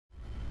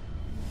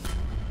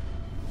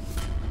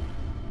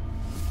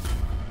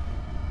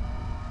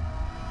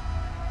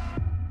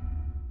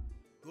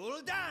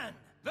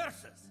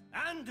versus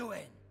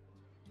Anduin.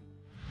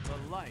 The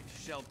light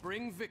shall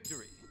bring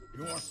victory.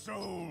 Your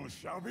soul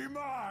shall be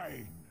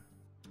mine.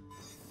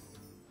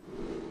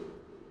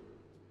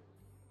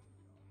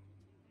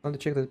 I want to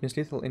check that it means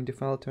lethal in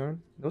defile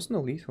turn. There was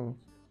no lethal.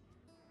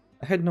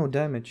 I had no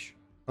damage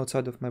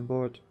outside of my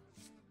board.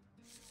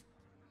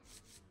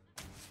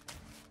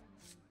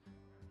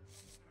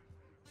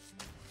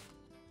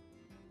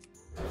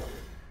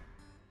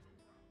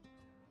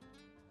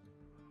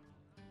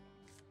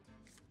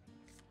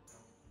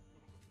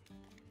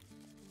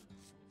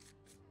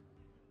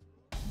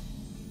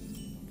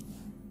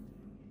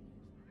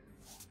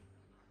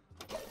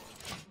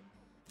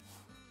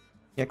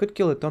 Yeah, I could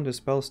kill it on the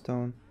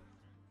spellstone.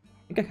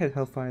 I think I had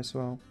Hellfire as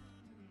well.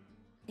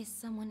 Is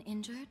someone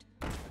injured?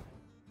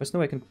 There's no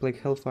way I can play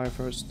Hellfire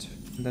first,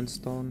 and then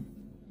Stone.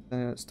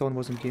 Stone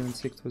wasn't given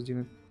 6, was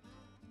given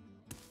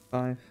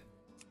 5.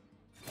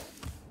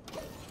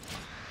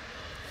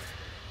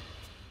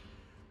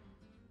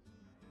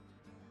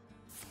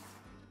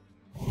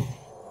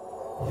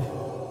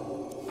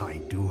 I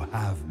do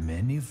have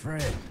many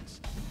friends.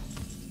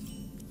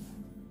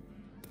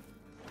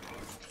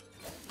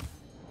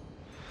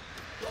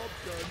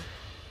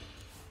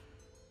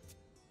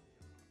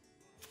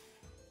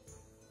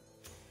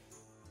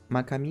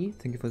 Makami,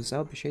 thank you for the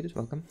sub, appreciate it,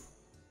 welcome.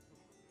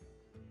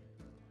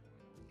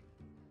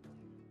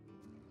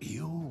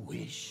 You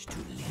wish to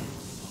live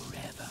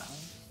forever.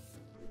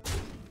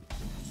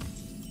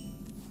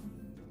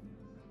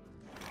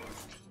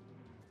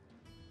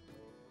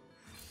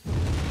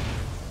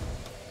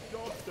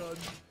 Job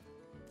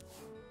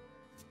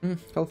done.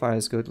 Hellfire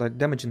is good, like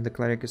damaging the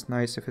cleric is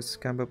nice if it's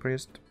combo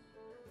priest.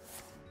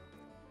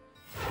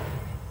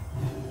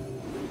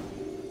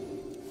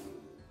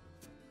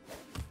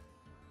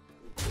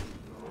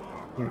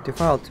 Yeah,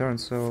 defile turn,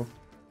 so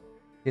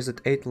he's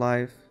at 8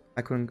 life.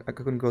 I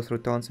couldn't go through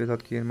taunts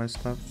without killing my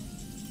stuff.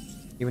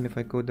 Even if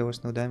I could, there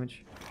was no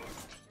damage.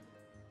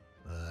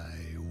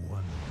 I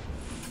wonder.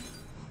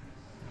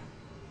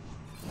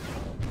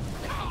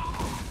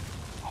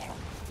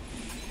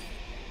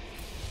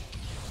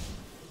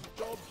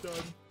 Job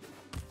done.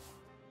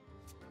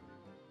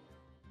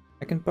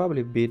 I can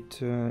probably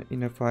beat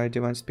Inner Fire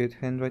Divine Spirit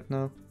hand right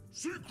now.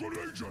 Secret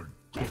agent.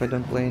 If I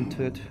don't play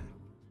into it.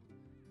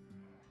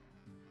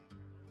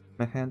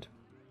 My hand.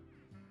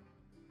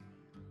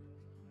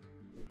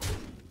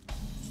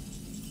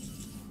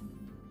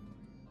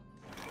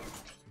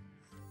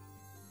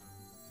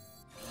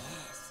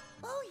 Yes.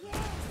 Oh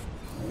yes.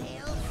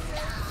 They'll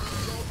now.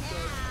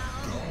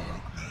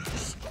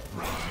 Darkness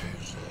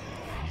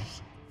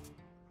rises.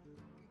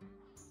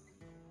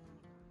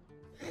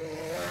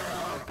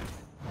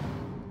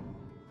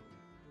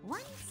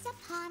 Once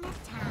upon a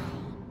time.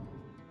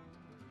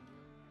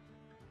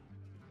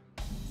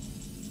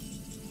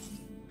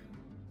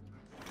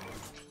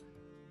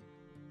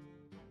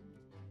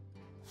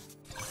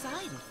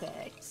 Side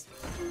effects?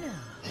 No.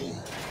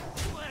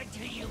 What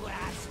do you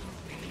ask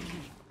me?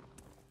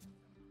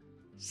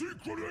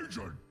 Secret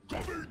agent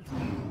coming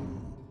through.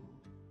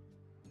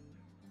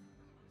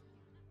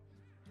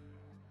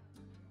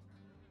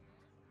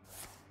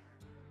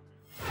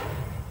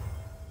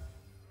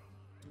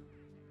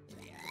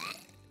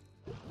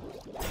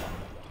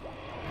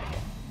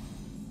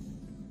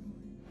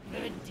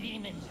 Good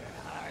demons are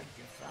hard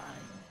to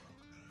find.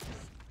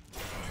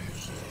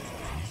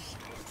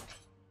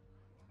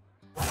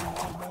 I'm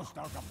almost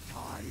out of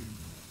time.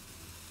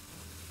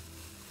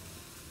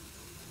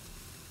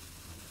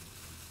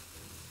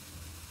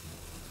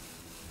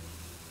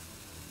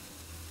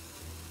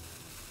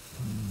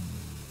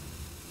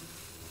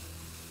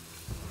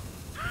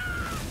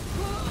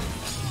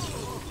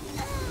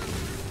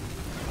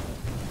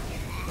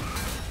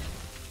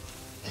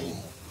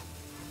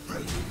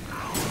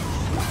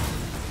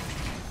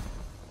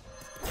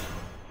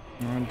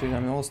 Dude,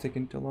 I'm all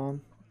taking too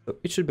long. So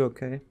it should be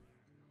okay.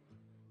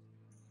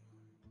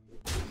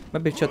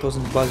 Maybe chat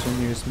wasn't buzzed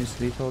when you used Miss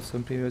Lethal, so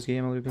in previous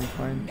game I would have been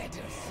fine.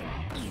 Medicine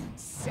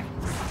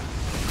insects.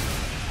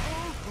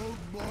 Out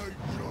of my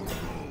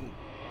jungle.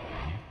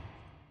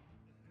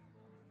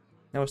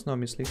 There was no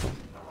Miss Lethal.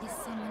 Is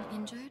someone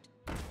injured?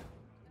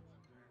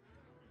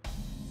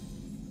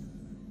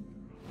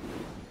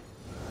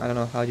 I don't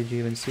know, how did you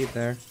even see it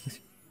there?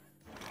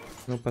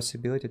 No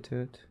possibility to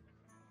it.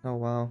 Oh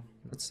wow,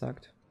 that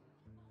sucked.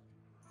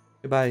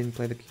 Too bad I didn't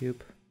play the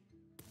cube.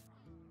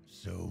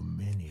 So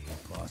many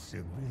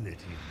possibilities.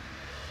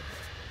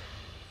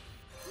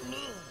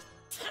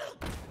 Job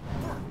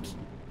done.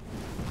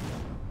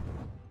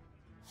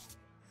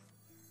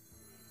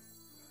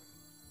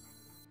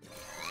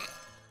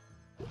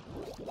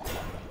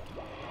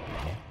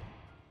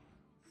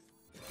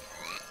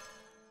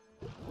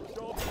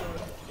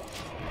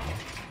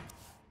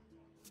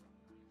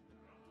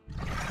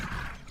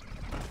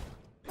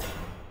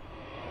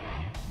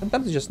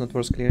 Sometimes it's just not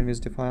worth clearing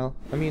with defile.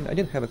 I mean, I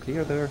didn't have a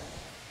clear there.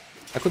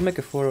 I could make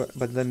a 4,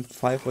 but then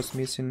 5 was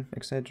missing,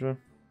 etc.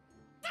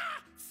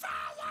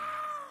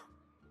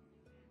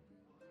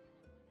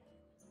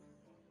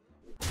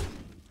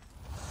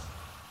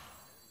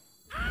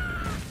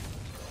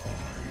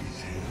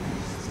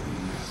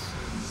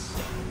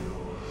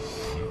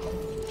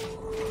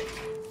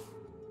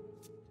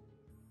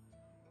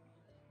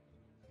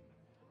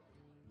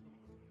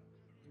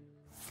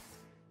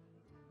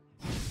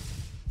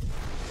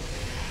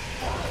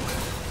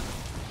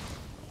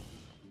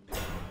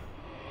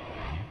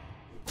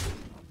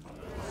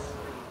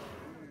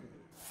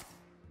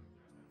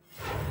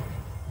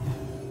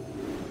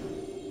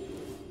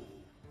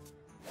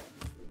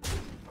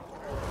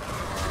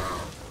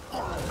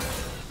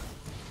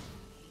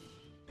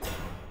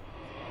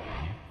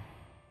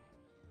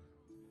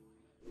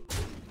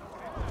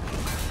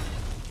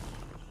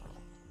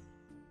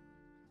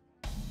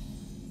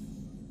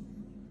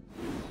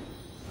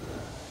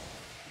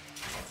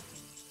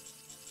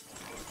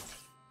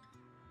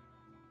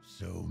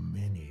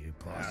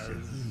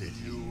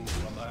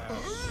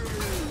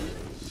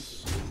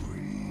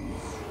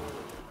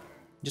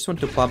 Just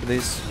want to pop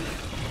this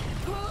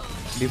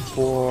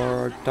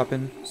before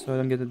tapping so I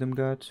don't get the Doom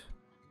God.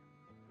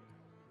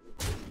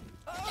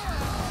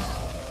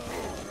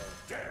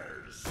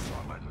 Dare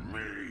summon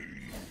me.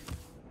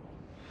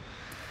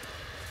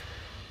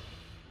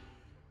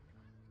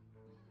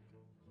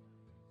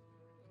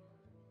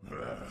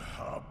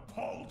 A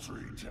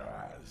paltry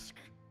task.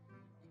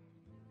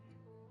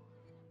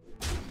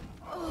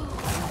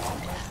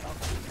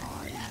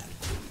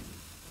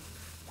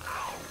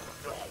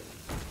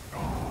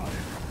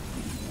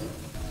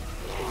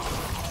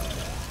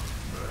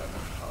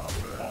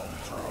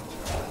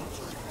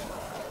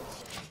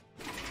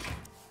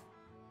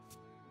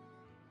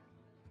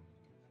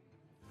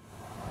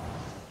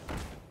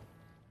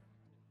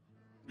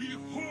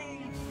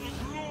 Behold the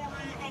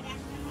glory of a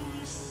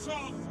new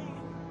sun!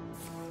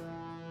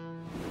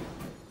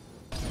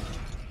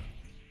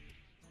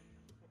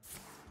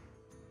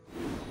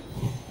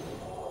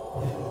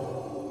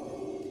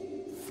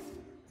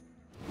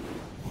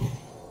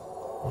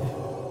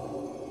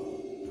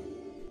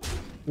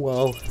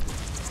 Wow,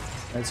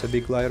 that's a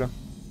big Lyra.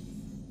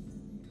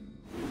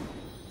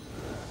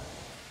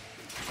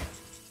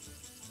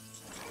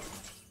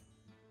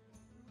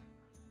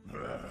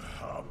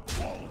 A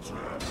paltry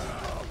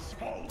task.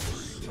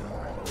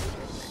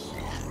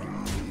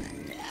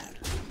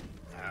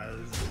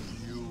 As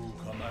you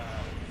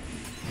command.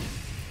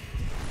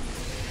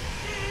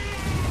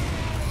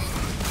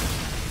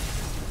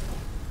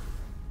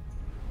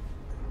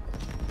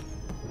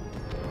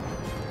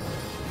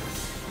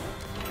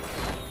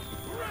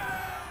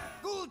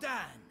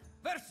 Gul'dan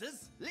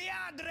versus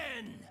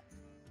Liadrin.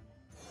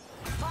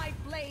 My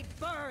blade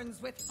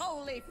burns with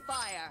holy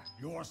fire.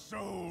 Your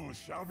soul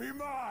shall be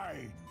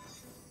mine.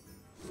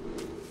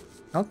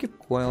 I'll keep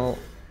coil.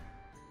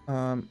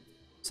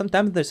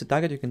 Sometimes there's a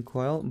target you can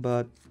coil,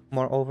 but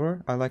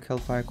moreover, I like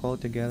Hellfire Coil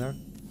together.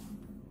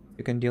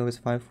 You can deal with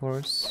 5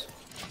 force,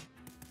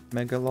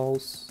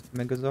 Megalols,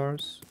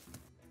 Megazords.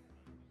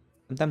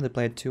 Sometimes they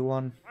play a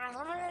 2-1.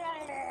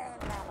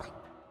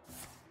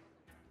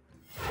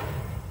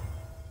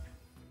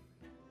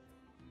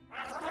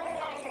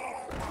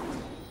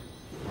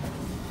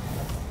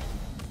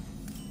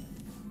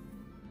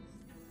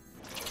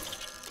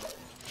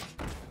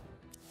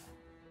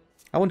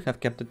 I wouldn't have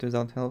kept it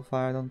without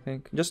Hellfire, I don't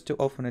think. Just too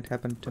often it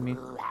happened to me.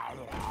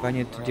 I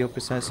need to deal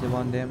precisely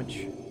 1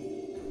 damage.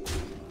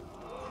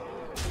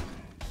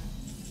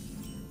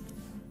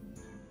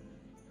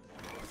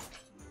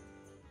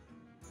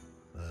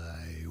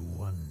 I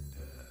wonder.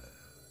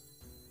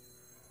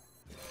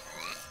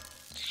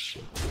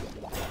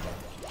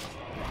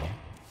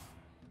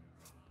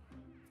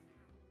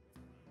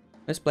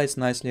 This plays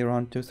nicely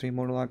around 2-3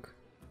 Murloc.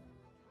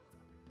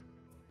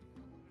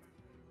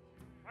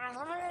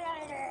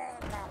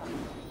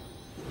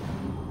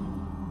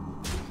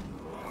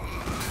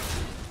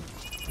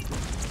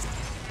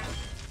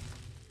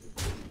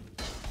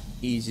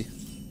 Easy.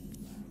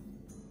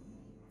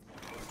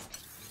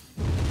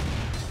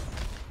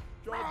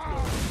 Eureka!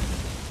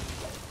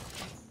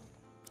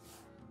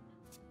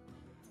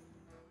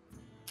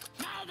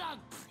 I've done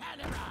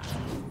it!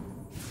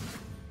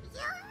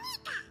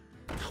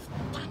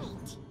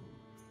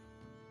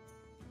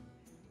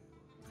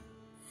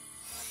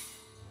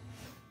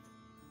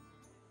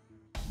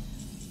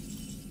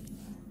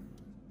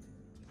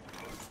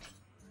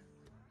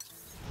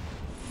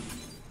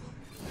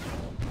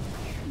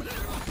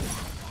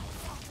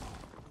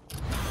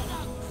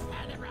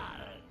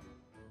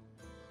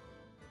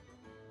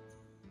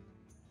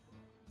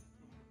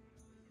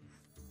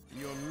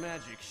 Your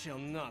magic shall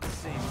not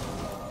save you.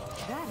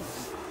 That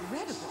is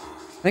incredible.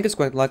 I think it's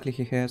quite likely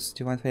he has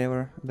Divine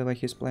Favor, the way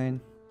he's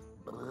playing.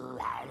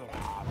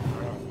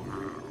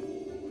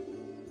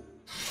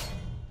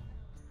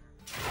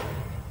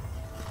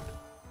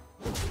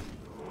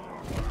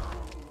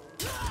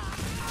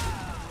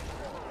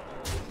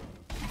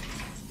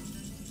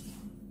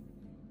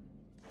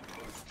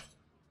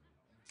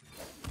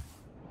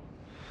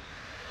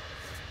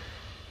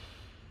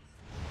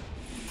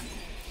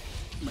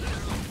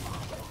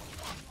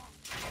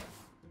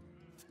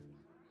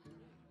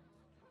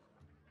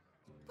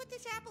 Put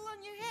this apple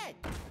on your head.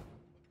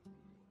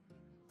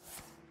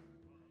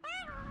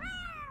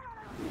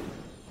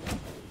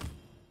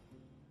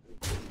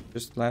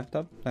 Just left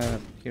up,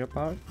 hero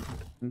power.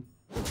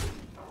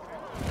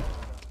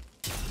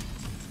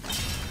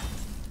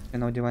 And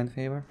no Divine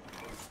Favor.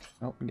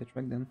 Well, get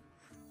wrecked then.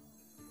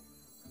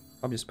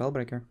 Probably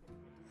Spellbreaker.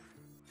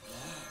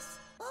 Yes.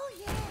 Oh,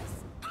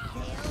 yes.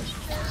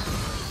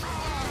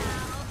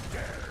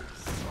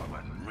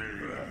 Summon me.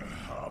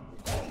 A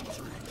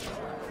paltry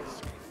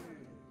task.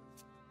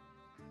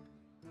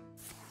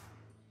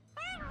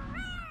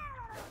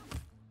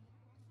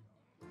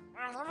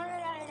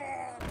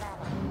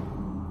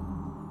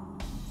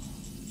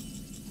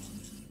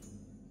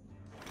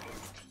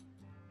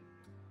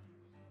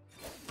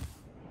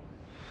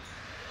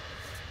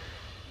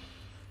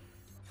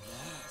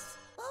 Yes.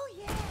 Oh,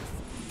 yes.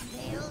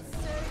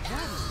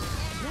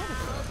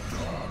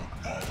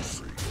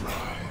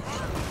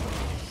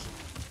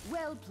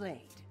 played.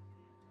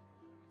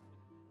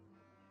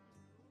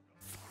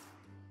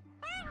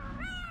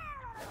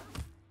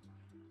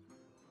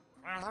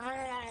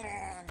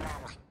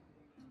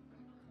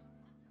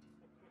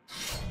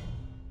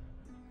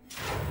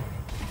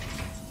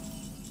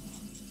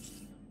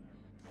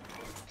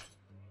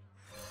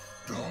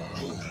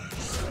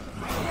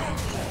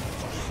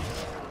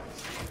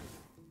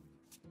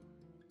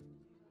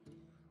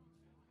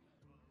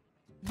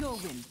 Your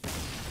win.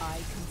 I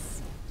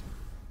consent.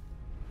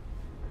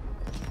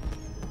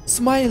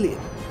 Smiley!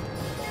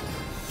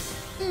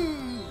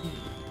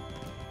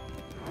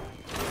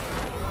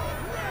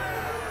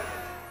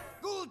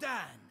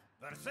 Gul'dan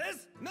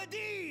versus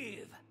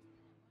Medivh.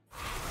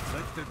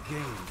 Let the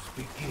games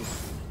begin.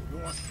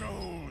 Your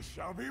soul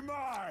shall be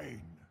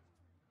mine.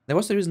 There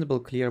was a reasonable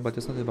clear, but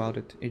it's not about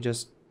it. It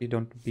just, you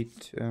don't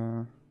beat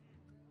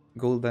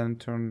Golden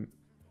turn,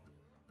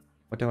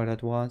 whatever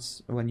that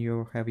was, when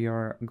you have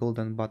your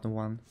Golden button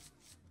one.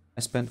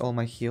 I spent all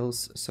my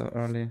heals so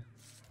early,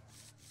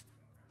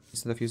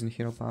 instead of using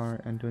hero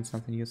power and doing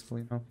something useful,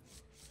 you know.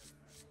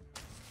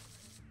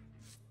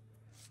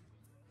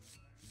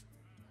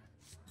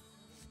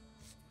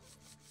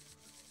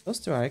 Those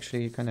two are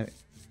actually kind of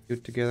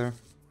cute together.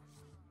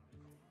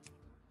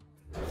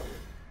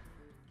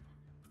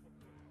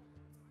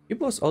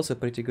 Cubel's also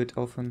pretty good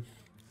often.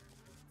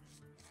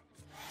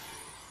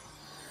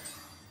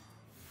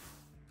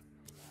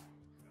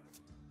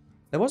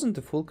 There wasn't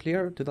a full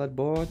clear to that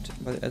board,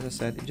 but as I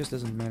said, it just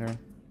doesn't matter.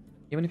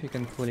 Even if you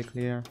can fully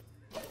clear.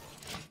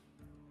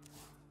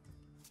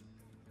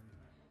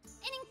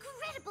 An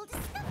incredible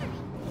discovery.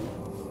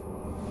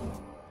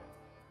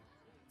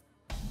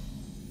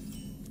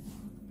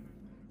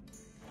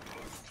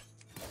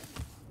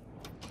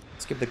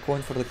 Skip the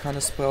coin for the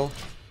counter spell.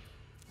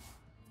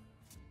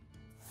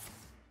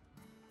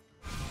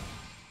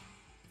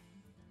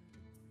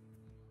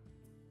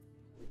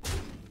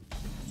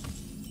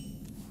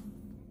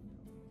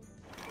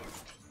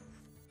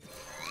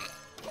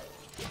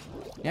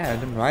 Yeah, I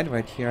didn't ride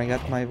right here. I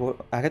got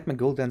my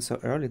golden so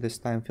early this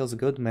time. Feels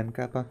good, man,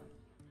 Kappa.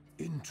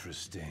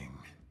 Interesting.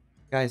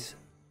 Guys,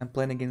 I'm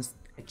playing against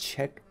a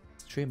Czech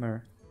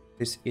streamer.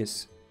 This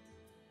is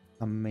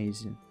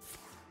amazing.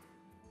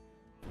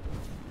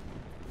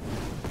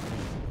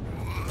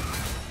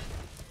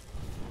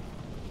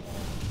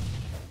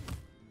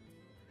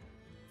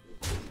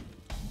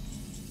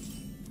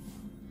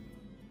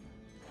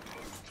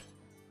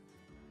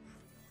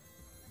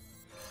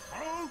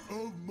 Out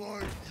of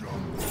my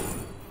jungle.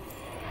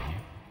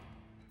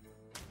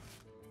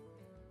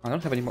 I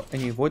don't have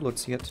any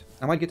Voidlords yet.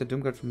 I might get a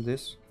Doomguard from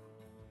this.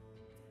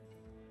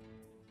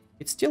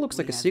 It still looks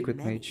like a secret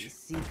mage.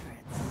 Secrets.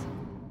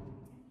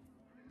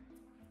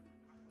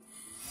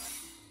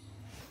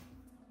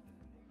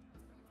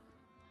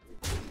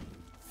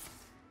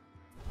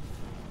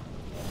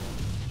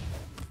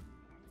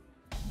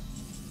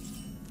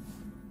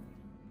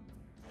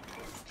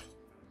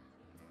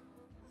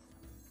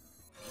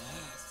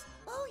 Yes.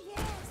 Oh,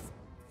 yes.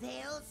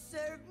 They'll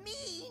serve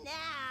me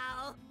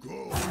now. Go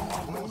away.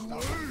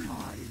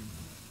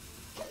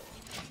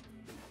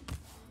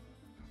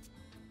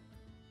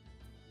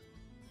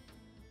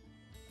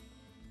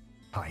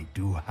 I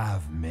do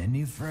have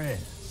many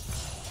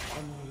friends.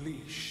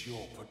 Unleash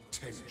your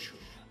potential.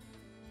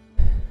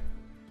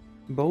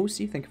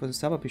 Bosie, thank you for the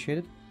sub, appreciate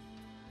it.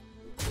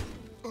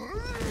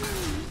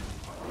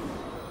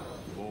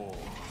 More.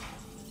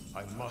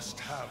 I must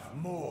have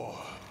more.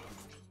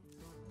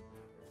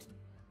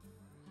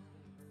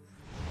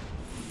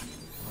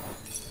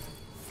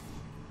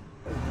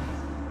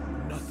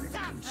 Nothing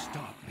can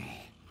stop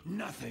me.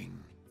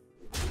 Nothing.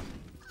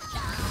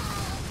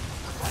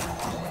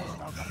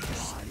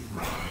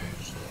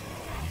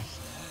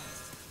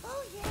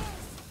 Oh, yes.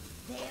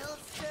 They'll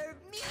serve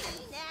me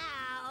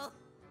now.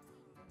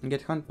 And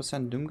get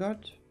 100%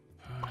 Doomguard?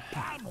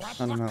 I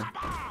don't know.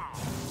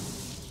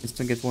 It's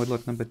to get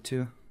Voidlord number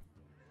 2.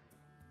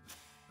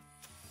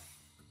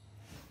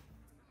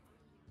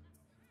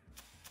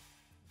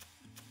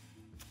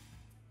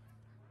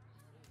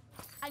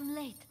 I'm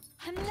late.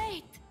 I'm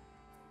late.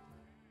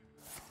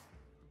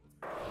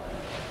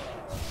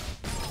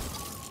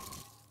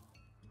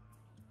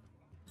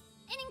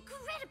 An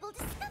incredible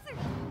discovery.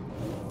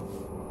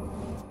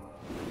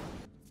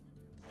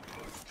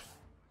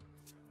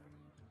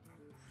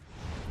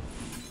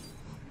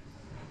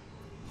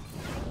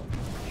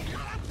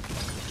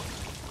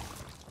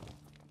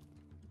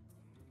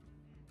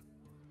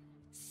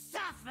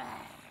 Suffer.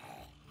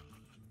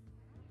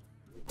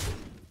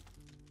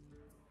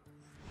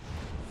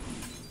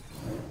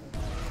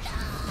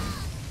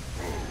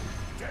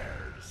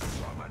 Dare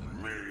summon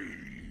me.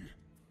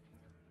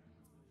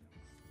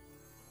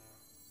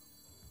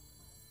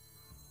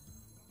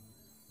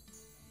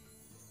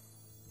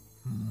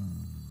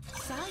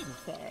 Side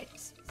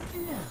effects?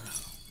 No.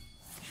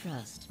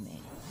 Trust me.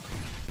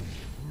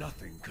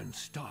 Nothing can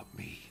stop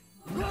me.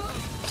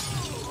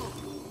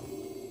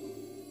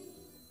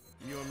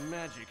 Your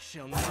magic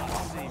shall not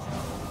save you.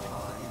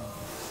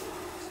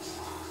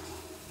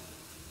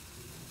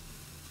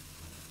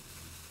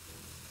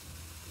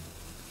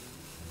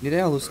 Did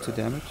I lose 2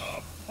 damage?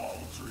 A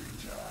paltry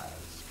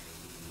task.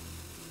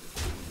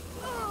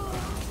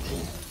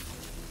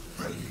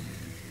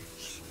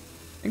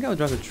 I think I would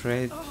rather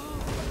trade.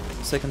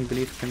 Second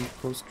belief can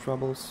cause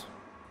troubles.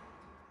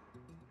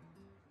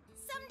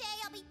 Someday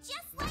I'll be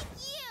just like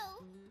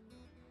you.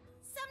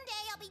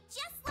 Someday I'll be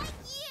just like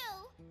you.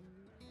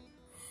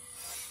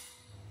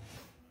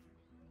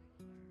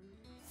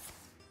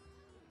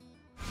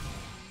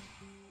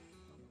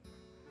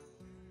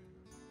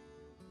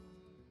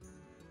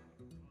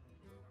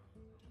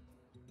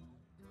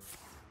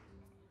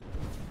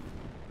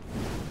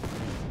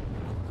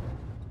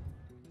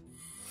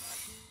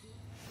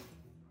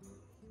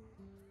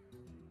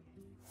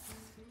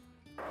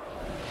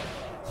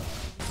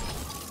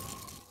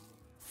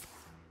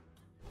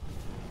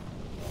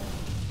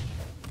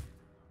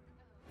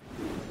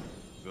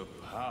 The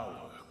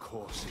power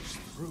courses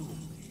through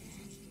me.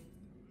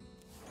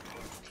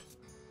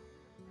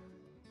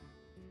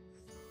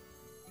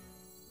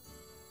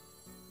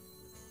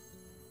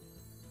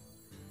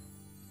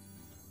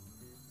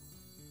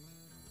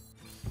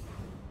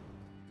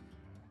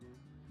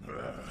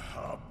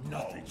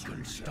 Nothing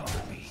can stop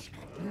me.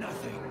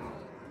 Nothing.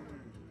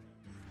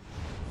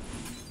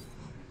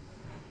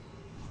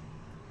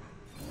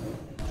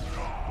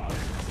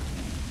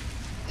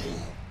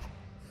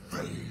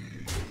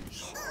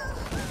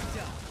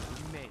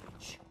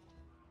 Mage.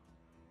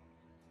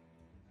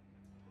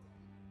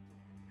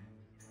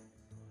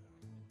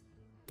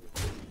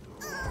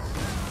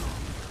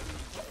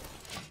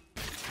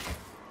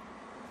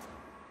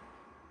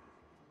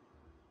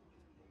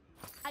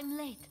 I'm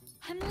late.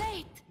 I'm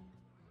late.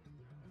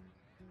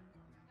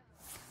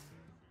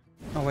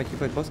 Oh wait, you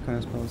played both kind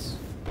of spells.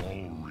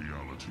 All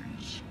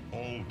realities,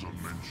 all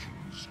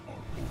dimensions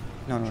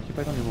are No, he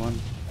played only one.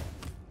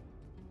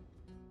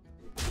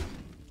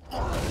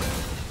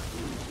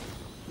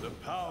 The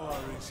power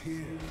is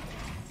here.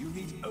 You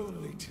need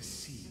only to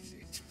seize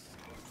it.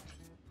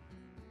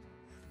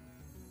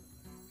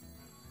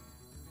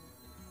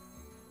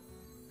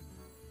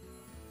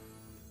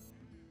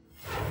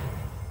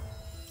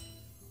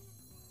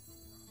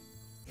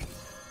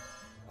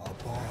 A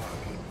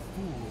bargain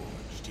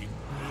forged in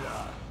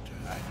blood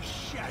and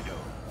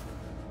shadow.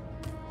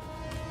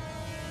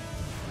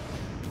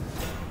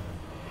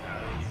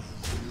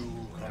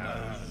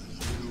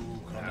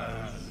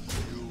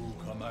 You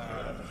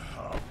command.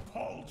 A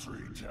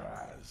paltry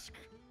task.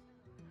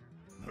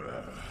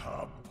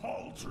 A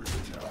paltry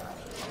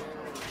task.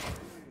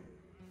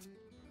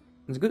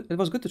 It's good. It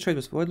was good to trade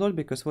with Voidlord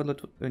because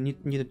Voidlord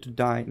needed to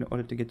die in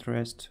order to get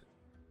rest.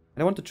 I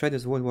don't want to trade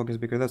with Voidwalkers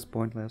because that's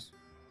pointless.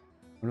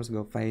 I'll just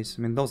go face.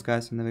 I mean, those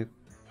guys never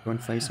go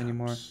and face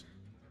anymore.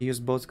 He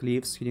used both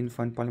glyphs, he didn't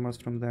find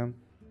polymorphs from them.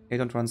 They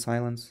don't run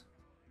silence.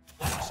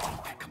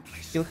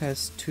 Still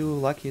has 2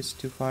 luckies,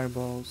 2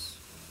 fireballs.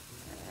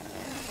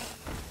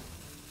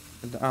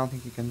 But I don't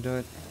think he can do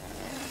it.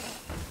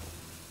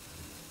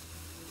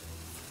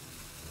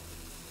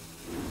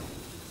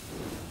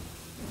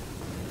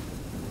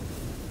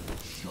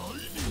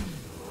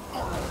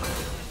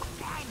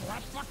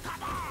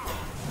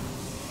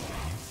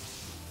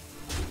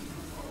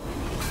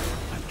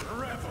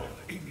 Revel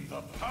in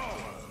the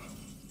power.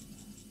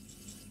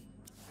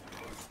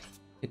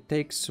 It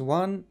takes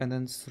 1 and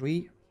then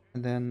 3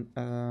 and then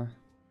I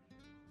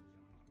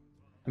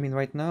mean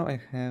right now I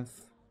have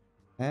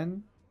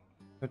 10,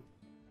 but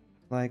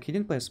like he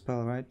didn't play a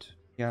spell, right?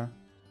 Yeah,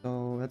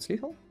 so that's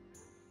lethal?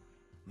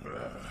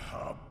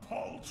 A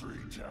paltry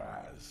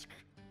task.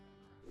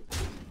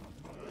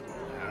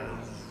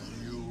 As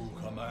you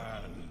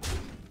command.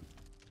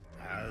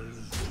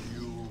 As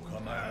you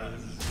command.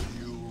 As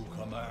you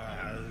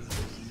command. As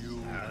you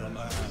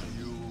command.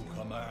 You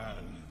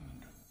command.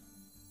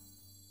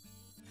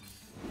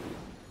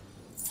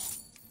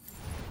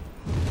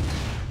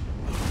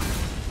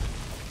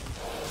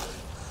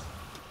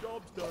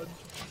 Job's done.